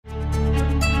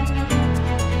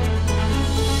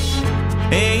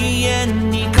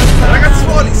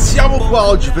Ragazzuoli, siamo qua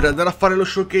oggi per andare a fare lo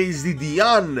showcase di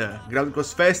DIANE Grand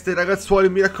Cross Fest. E ragazzuoli,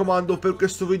 mi raccomando, per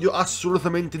questo video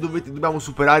assolutamente dobbiamo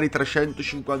superare i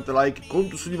 350 like.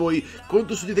 Conto su di voi,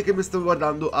 conto su di te che mi state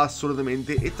guardando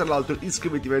assolutamente. E tra l'altro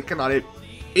iscrivetevi al canale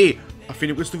e a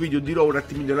fine questo video dirò un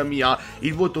attimino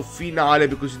il voto finale,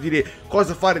 per così dire,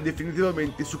 cosa fare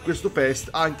definitivamente su questo fest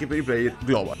anche per i player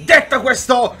global. Detto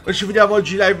questo, noi ci vediamo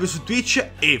oggi live su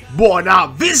Twitch e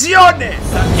buona visione!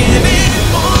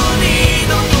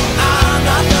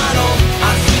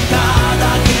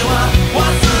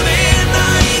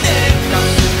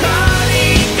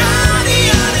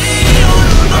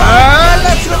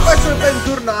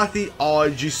 Bentornati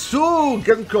oggi su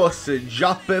Grand Cross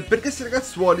Jump, perché se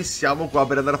ragazzuoli siamo qua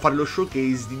per andare a fare lo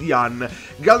showcase di DIANE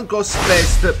Grand Cross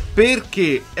Fest,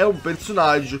 perché è un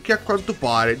personaggio che a quanto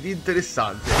pare di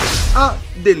interessante ha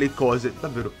delle cose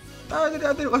davvero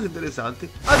delle cose interessanti,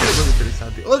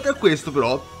 Oltre a questo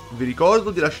però vi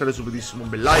ricordo di lasciare subitissimo un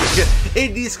bel like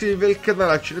e di iscrivervi al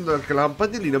canale accendendo anche la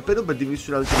lampadellina per non perdervi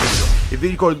nessun altro video. E vi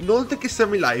ricordo inoltre che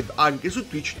siamo in live anche su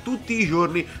Twitch tutti i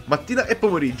giorni, mattina e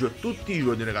pomeriggio, tutti i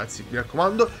giorni ragazzi, mi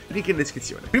raccomando, link in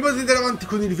descrizione. Prima di andare avanti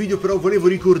con il video però volevo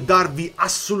ricordarvi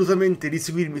assolutamente di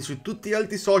seguirmi su tutti gli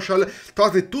altri social.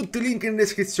 Trovate tutti i link in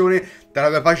descrizione, dalla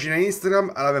mia pagina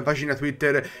Instagram alla mia pagina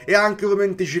Twitter, e anche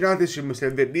ovviamente girate sul mio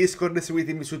server Discord,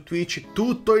 seguitemi su Twitch,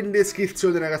 tutto in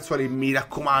descrizione ragazzuoli, mi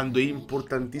raccomando, è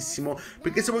importantissimo,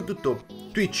 perché soprattutto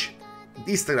Twitch,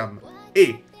 Instagram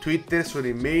e Twitter sono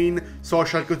i main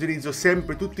social che utilizzo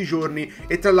sempre tutti i giorni.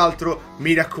 E tra l'altro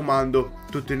mi raccomando,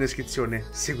 tutto in descrizione,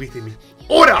 seguitemi.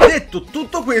 Ora, detto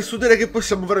tutto questo, direi che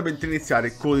possiamo veramente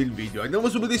iniziare con il video. Andiamo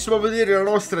subitissimo a vedere la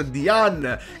nostra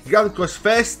DIANE Grand Cross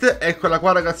Fest. Eccola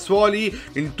qua ragazzuoli,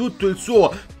 in tutto il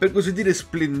suo, per così dire,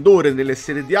 splendore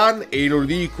nell'essere DIANE. E lo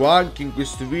dico anche in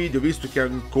questo video, visto che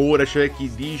ancora c'è chi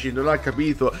dice non ha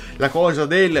capito la cosa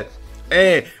del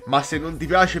ma se non ti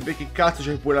piace perché cazzo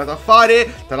c'hai pullata a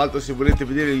fare. Tra l'altro, se volete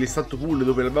vedere l'estratto pull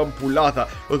dove l'abbiamo pullata,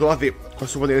 lo trovate qua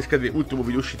sopra nelle schede, ultimo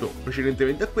video uscito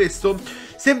precedentemente a questo.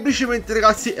 Semplicemente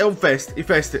ragazzi è un fest, i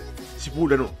fest si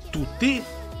pullano tutti,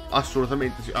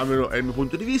 assolutamente sì, almeno è il mio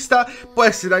punto di vista. Può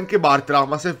essere anche Bartra,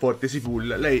 ma se è forte si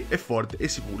pulla, lei è forte e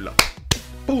si pulla.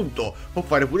 Punto. Può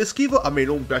fare pure schifo, a me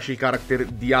non piace il character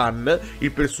DIANE,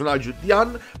 il personaggio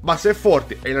DIANE, ma se è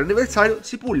forte e l'anniversario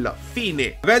si pulla,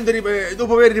 fine.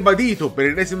 Dopo aver ribadito per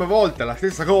l'ennesima volta la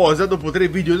stessa cosa, dopo 3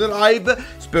 video in live,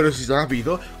 spero si sia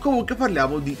capito, comunque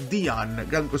parliamo di DIANE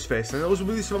Grand Cross Fest. Andiamo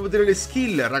subitissimo a vedere le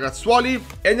skill ragazzuoli,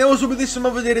 e andiamo subitissimo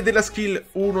a vedere della skill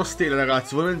 1 stella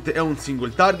ragazzi. Ovviamente è un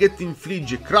single target,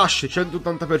 infligge crash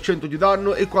 180% di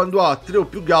danno e quando ha 3 o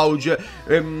più gauge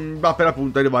va per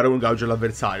appunto arrivare a un gauge all'avversario.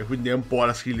 Quindi è un po'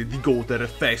 la skill di Goter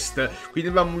Fest. Quindi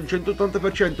abbiamo un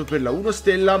 180% per la 1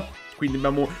 stella, quindi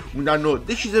abbiamo un danno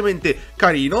decisamente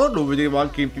carino. Lo vedremo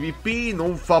anche in PvP,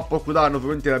 non fa poco danno,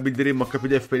 ovviamente la builderemo a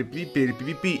KDF per il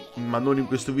PvP, ma non in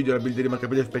questo video la builderemo a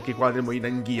KDF perché qua andremo in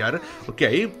Angear,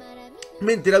 ok?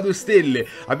 Mentre la 2 stelle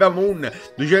abbiamo un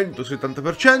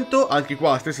 270%, anche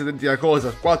qua stessa identica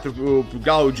cosa, 4 più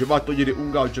gauge va a togliere un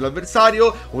gauge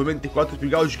all'avversario, ovviamente 4 più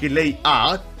gauge che lei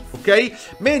ha,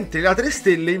 ok? Mentre la 3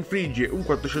 stelle infligge un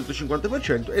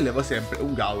 450% e leva sempre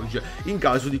un gauge in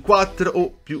caso di 4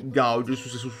 o più gauge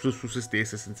su se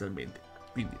stessa essenzialmente.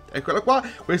 Quindi eccola qua,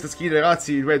 questa skill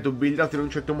ragazzi, ripeto, buildata in un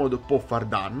certo modo può far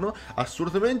danno,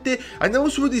 assolutamente. Andiamo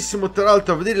subitissimo tra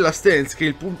l'altro a vedere la stance, che è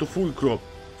il punto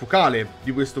focale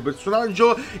di questo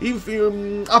personaggio.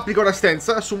 Applica una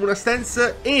stance, assume una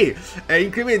stance e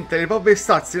incrementa le proprie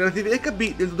stats relative ai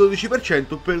HP del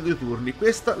 12% per 2 turni.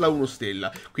 Questa la 1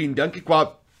 stella, quindi anche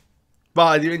qua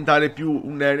va a diventare più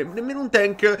nemmeno un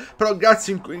tank, però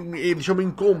grazie diciamo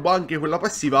in combo anche con la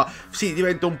passiva si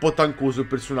diventa un po' tankoso il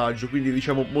personaggio, quindi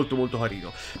diciamo molto molto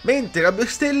carino. Mentre la 2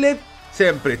 stelle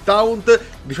sempre taunt,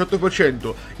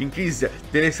 18% increase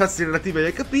delle stats relative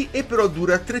agli HP, e però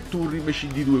dura 3 turni invece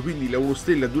di 2, quindi la 1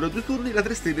 stella dura 2 turni, la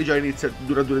 3 stelle già inizia a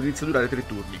durare 3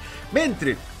 turni.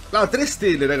 Mentre la 3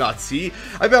 stelle ragazzi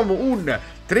abbiamo un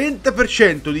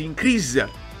 30% di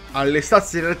increase alle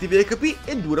stats relative ai HP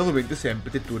e dura ovviamente sempre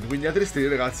 3 turni, quindi la 3 stelle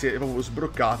ragazzi è proprio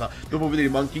sbroccata. Dopo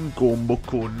vedremo anche in combo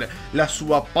con la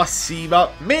sua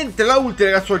passiva. Mentre la ulti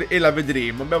ragazzi, e la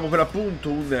vedremo, abbiamo per appunto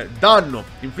un danno,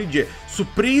 infligge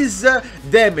surprise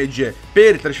damage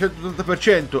per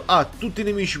 380% a tutti i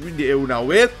nemici, quindi è una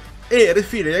UE, e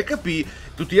refine gli HP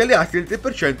tutti gli alleati del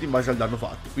 3% in base al danno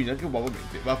fatto. Quindi anche qua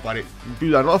ovviamente va a fare più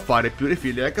danno va a fare, più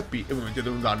refill e HP e ovviamente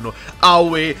un danno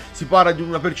AOE. Si parla di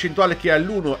una percentuale che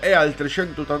all'1 è al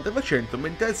 380%,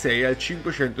 mentre al 6 è al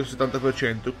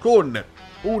 570%, con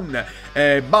un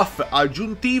buff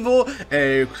aggiuntivo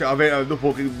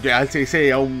dopo che al 6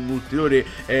 ha un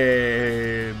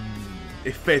ulteriore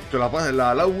effetto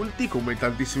la ulti, come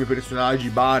tantissimi personaggi,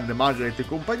 Ban, Margaret e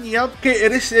compagnia, che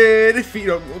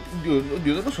refila.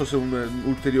 Oddio, non so se è un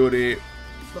ulteriore.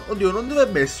 Oddio, non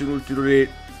dovrebbe essere un ulteriore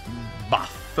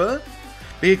buff,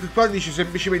 perché qua dice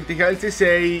semplicemente che al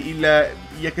 6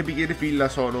 gli HP che refilla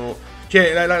sono.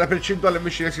 Cioè la percentuale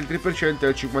invece di essere il 3% è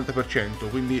il 50%,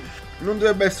 quindi non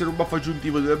dovrebbe essere un buff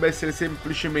aggiuntivo, dovrebbe essere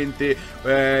semplicemente,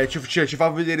 ci fa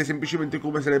vedere semplicemente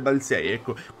come sarebbe al 6,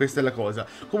 ecco, questa è la cosa.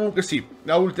 Comunque sì,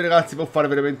 la ulti ragazzi può fare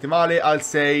veramente male, al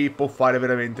 6 può fare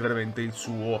veramente il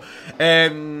suo.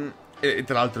 E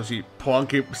tra l'altro sì, può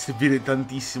anche servire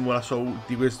tantissimo la sua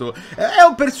ulti. Questo è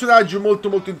un personaggio molto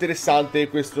interessante,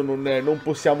 questo non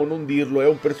possiamo non dirlo. È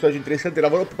un personaggio interessante,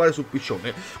 lavoro a provare sul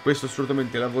piccione. Questo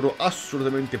assolutamente, lavoro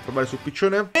assolutamente a provare sul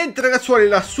piccione. Mentre ragazzuoli,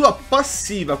 la sua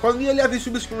passiva, quando gli alleati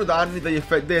subiscono danni dagli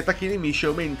attacchi nemici,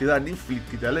 aumenta i danni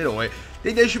inflitti dall'eroe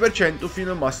del 10% fino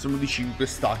al massimo di 5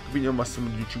 stack, quindi al massimo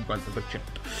di 50%.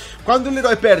 Quando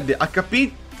l'eroe perde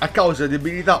HP a causa di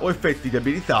abilità o effetti di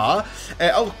abilità,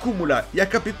 accumula gli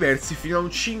HP persi fino a un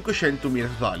 500.000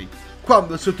 totali.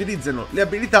 Quando si utilizzano le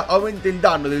abilità aumenta il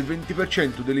danno del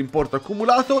 20% dell'importo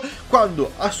accumulato.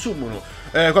 Quando assumono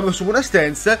una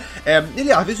stance, gli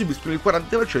alleati subiscono il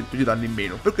 40% di danno in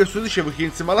meno. Per questo dicevo che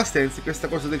insieme alla stance questa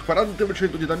cosa del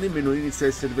 40% di danno in meno inizia a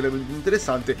essere veramente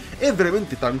interessante e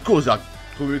veramente tancosa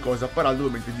come cosa, parlando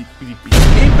ovviamente di PvP.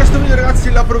 In questo video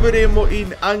ragazzi la proveremo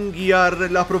in Gear,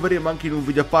 la proveremo anche in un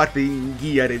video a parte in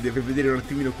Gear, e deve vedere un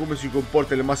attimino come si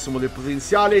comporta nel massimo del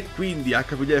potenziale. Quindi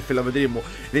HPDF la vedremo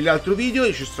nell'altro video,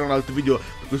 e ci sarà un altro video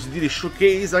per così dire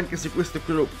showcase, anche se questo è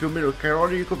quello più o meno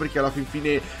canonico, perché alla fin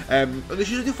fine ho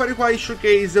deciso di fare qua i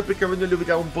showcase perché noi li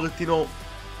vediamo un pochettino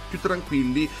più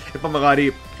tranquilli, e poi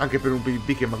magari anche per un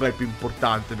PvP che magari è più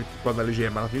importante, perché quando le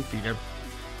gemme alla fin fine.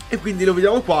 E quindi lo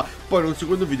vediamo qua, poi in un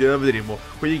secondo video la vedremo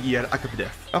con gli Gear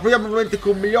HPDF. La proviamo ovviamente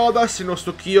con Meliodas, il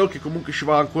nostro Kyo, che comunque ci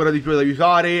va ancora di più ad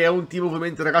aiutare. È un team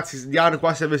ovviamente ragazzi, DIANE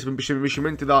qua serve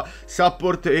semplicemente da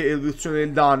support e riduzione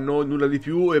del danno, nulla di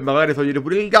più, e magari togliere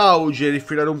pure il gauge,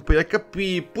 rifilare un po' di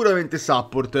HP, puramente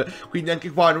support. Quindi anche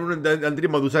qua non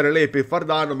andremo ad usare lei per far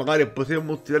danno, magari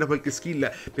potremmo tirare qualche skill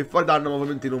per far danno, ma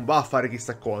ovviamente non va a fare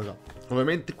chissà cosa.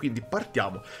 Ovviamente, quindi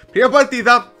partiamo. Prima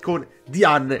partita con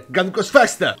DIANE Gun Cost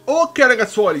Fest. Ok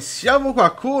ragazzuoli, siamo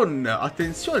qua con,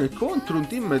 attenzione, contro un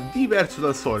team diverso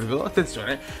dal solito.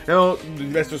 Attenzione,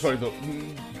 diverso dal solito,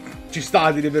 ci sta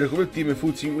a dire vero come team,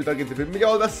 full single target per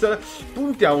Meliodas.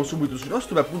 Puntiamo subito sul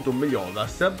nostro appunto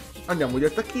Meliodas, andiamo di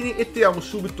attacchini e tiriamo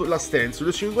subito la stance,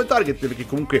 2 single target, perché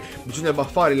comunque bisogna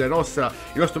buffare il nostro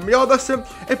Meliodas,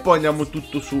 e poi andiamo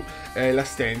tutto su la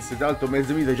stance. Tra l'altro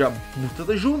mezza vita già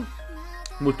buttata giù,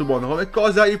 molto buono come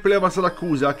cosa. Il problema sarà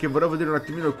Accusa, che vorrò vedere un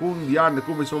attimino con DIANE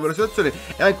come si muove la situazione.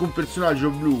 È anche un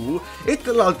personaggio blu, e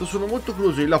tra l'altro sono molto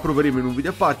curioso, e la proveremo in un video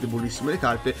a parte, buonissime le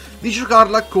carte, di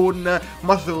giocarla con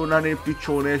Matrona nel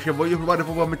piccione. Cioè voglio provare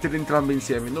proprio a mettere entrambe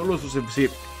insieme, non lo so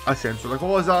se ha senso la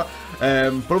cosa.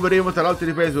 Proveremo tra l'altro,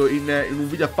 ripeto, in un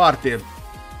video a parte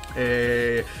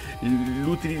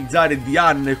l'utilizzare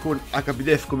DIANE con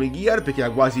HPDF come Gear, perché ha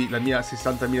quasi la mia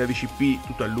 60.000 di CP,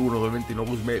 tutto all'1, ovviamente no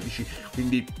cosmetici,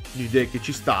 quindi direi che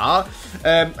ci sta.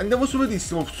 Andiamo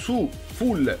subitissimo su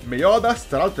full Meliodas.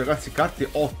 Tra l'altro ragazzi, carte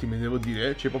ottime devo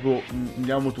dire, cioè proprio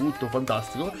andiamo tutto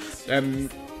fantastico.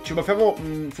 Ci buffiamo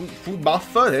full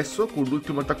buff adesso con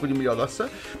l'ultimo attacco di Meliodas,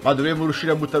 ma dovremmo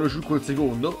riuscire a buttarlo giù col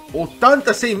secondo.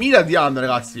 86.000 DIANE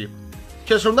ragazzi,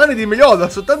 cioè sono danni di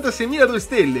Meliodas, 86.000 2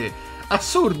 stelle,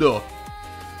 assurdo.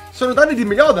 Sono danni di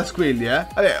Meliodas quelli,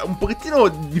 Vabbè, un pochettino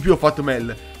di più ho fatto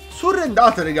Mel.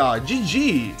 Surrendata, raga,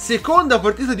 GG. Seconda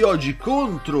partita di oggi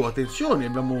contro, attenzione,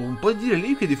 abbiamo un po' di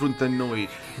reliquie di fronte a noi.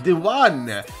 The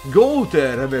One,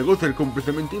 Gouter, vabbè, Gouter è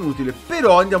completamente inutile,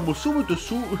 però andiamo subito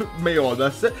su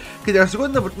Meliodas, che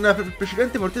nella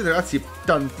precedente partita, ragazzi,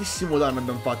 tantissimo danno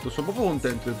abbiamo fatto. Sono proprio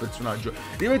contento del personaggio.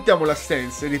 Rimettiamo la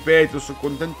stance, ripeto, sono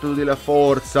contento della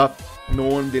forza,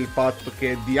 non del fatto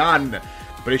che è DIANE.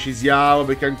 Precisiamo,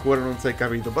 perché ancora non si è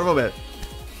capito, però vabbè.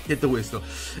 Detto questo,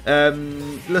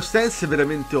 lo stance è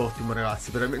veramente ottimo,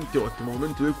 ragazzi, veramente ottimo. Al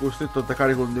momento in cui è costretto ad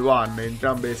attaccare con The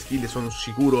entrambe le skill sono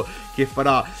sicuro che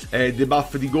farà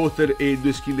debuff di Goter e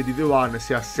 2 skill di The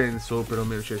se ha senso,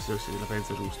 perlomeno, cioè se la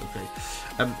pensa giusto,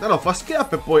 ok. No, fa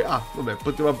scap e poi, vabbè,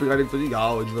 potevo applicare il di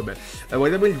gauge, vabbè.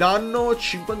 Guardiamo il danno,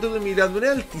 52.000, non è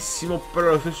altissimo, però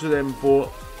allo stesso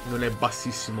tempo non è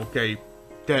bassissimo, ok?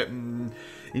 Cioè,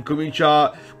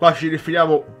 incomincia, qua ci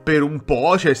rifiliamo per un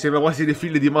po', cioè sembra quasi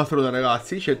refill di Matrona,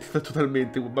 ragazzi, cioè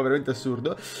totalmente, ma veramente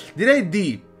assurdo. Direi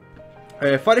di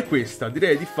fare questa,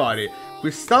 direi di fare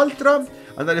quest'altra,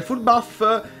 andare full buff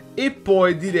e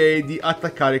poi direi di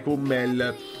attaccare con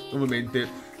Mel,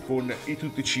 ovviamente con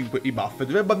tutti e 5 i buff.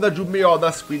 Dovrebbe andare giù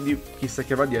Miodas, quindi chissà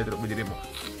che va dietro, vedremo.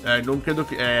 Non credo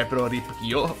che, però rip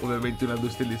io, ovviamente una 2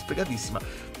 stelle sprecatissima,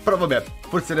 però vabbè,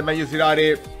 forse è meglio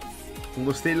tirare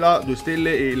 1 stella, 2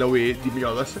 stelle e la UE di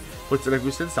Miodas, forse era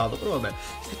più sensato, però vabbè,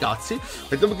 sti cazzi.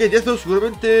 Vediamo che dietro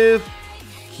sicuramente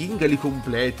King li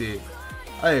complete.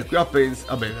 Qui a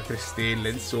vabbè, 3 stelle,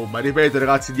 insomma, ripeto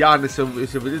ragazzi, DIANE, se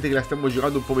vedete che la stiamo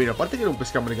giocando un po' meno, a parte che non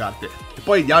peschiamo le carte, e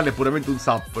poi DIANE è puramente un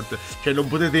support, cioè non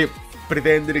potete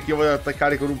pretendere che io vada ad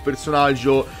attaccare con un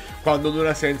personaggio quando non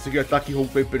ha senso che io attacchi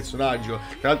con quel personaggio.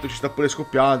 Tra l'altro ci sta pure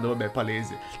scoppiando, vabbè,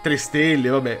 palese. 3 stelle,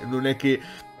 vabbè, non è che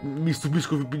mi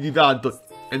stupisco più di tanto.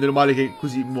 È normale che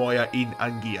così muoia in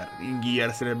Gear. In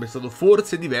Gear sarebbe stato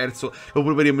forse diverso, lo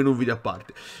proveremo in un video a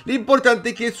parte. L'importante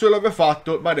è che il suo l'abbia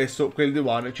fatto, ma adesso quel The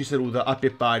One ci saluta a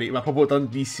pie pari, ma proprio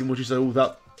tantissimo ci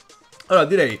saluta. Allora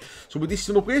direi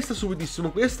subitissimo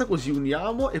questa, così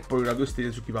uniamo e poi una 2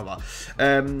 stelle su chi va.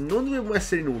 Non dobbiamo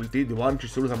essere in ulti, The One ci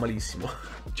saluta malissimo.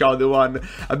 Ciao The One.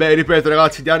 Vabbè, ripeto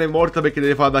ragazzi, Diana è morta perché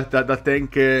deve fare da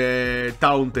tank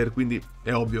taunter, quindi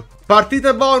è ovvio.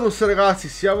 Partita bonus ragazzi,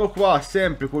 siamo qua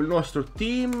sempre con il nostro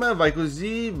team, vai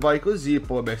così, e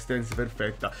poi vabbè, stance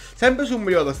perfetta. Sempre su un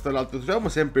Meliodas tra l'altro, troviamo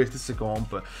sempre le stesse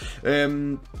comp.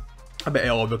 Vabbè,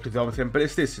 è ovvio che troviamo sempre le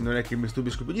stesse, non è che mi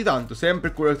stupisco più di tanto,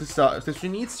 sempre con lo stesso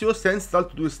inizio, senza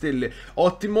tanto 2 stelle,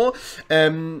 ottimo.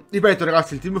 Ripeto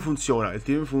ragazzi, il team funziona,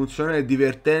 è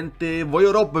divertente,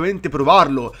 voglio ovviamente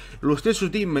provarlo, lo stesso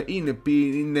team in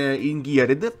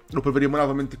Geared, lo proveremo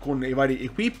nuovamente con i vari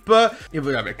equip, e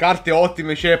poi vabbè, carte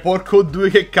ottime, cioè porco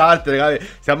 2 che carte ragazzi,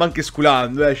 stiamo anche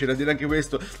sculando, c'è da dire anche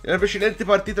questo. Nella precedente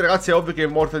partita ragazzi è ovvio che è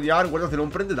morta di DIANE, guardate non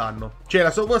prende danno, cioè la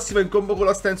sua passiva in combo con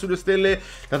la stance su 2 stelle,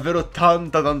 davvero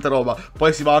tanta roba,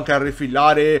 poi si va anche a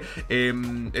refillare e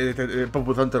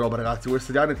proprio tanta roba ragazzi,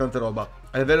 questa DIANE è tanta roba.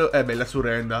 A livello, bella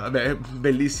surrenda, vabbè,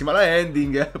 bellissima la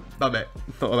ending, vabbè,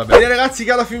 no, vabbè. Bene ragazzi,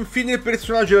 che alla fine il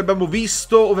personaggio l'abbiamo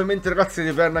visto, ovviamente ragazzi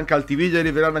arriveranno anche altri video,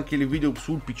 arriveranno anche i video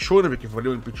sul piccione, perché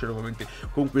faremo il piccione ovviamente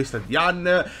con questa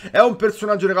DIANE. È un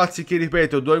personaggio ragazzi che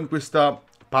ripeto, do in questa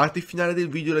parte finale del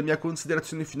video la mia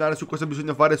considerazione finale su cosa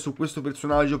bisogna fare su questo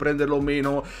personaggio, prenderlo o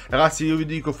meno. Ragazzi io vi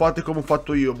dico, fate come ho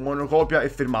fatto io, monocopia e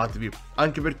fermatevi,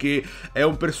 anche perché è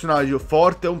un personaggio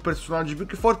forte, è un personaggio più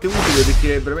che forte, utile,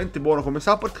 perché è veramente buono come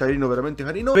support, carino, veramente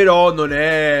carino, però non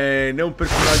è un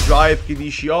personaggio hype che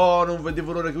dici oh non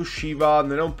vedevo l'ora che usciva,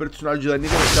 non è un personaggio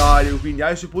d'anniversario, quindi ha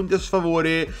i suoi punti a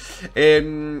sfavore.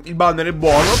 Il banner è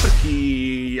buono per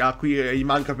chi a cui gli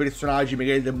manca personaggi,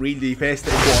 magari da breed di festa,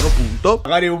 è buono, punto.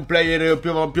 Magari un player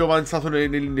più avanzato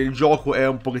nel gioco è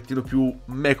un pochettino più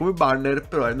me come banner,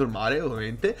 però è normale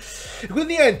ovviamente. E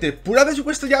quindi niente, pullate su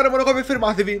questo DIANE, monocopia e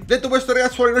fermatevi. Detto questo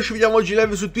ragazzuoli, noi ci vediamo oggi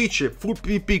live su Twitch, full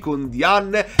PvP con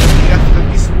DIANE. Grazie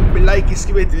tantissimo, un bel like,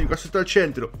 iscrivetevi qua sotto al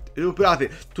centro, recuperate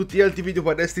tutti gli altri video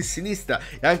qua a destra e a sinistra,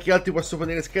 e anche gli altri posso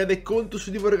prendere scheda e conto su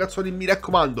di voi ragazzuoli. Mi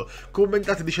raccomando,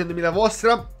 commentate dicendomi la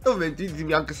vostra, e ovviamente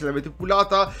ditemi anche se l'avete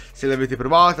pullata, se l'avete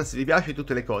provata, se vi piace,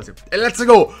 tutte le cose. E let's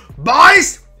go, boys!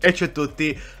 E ciao a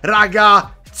tutti,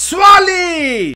 ragazzuoli!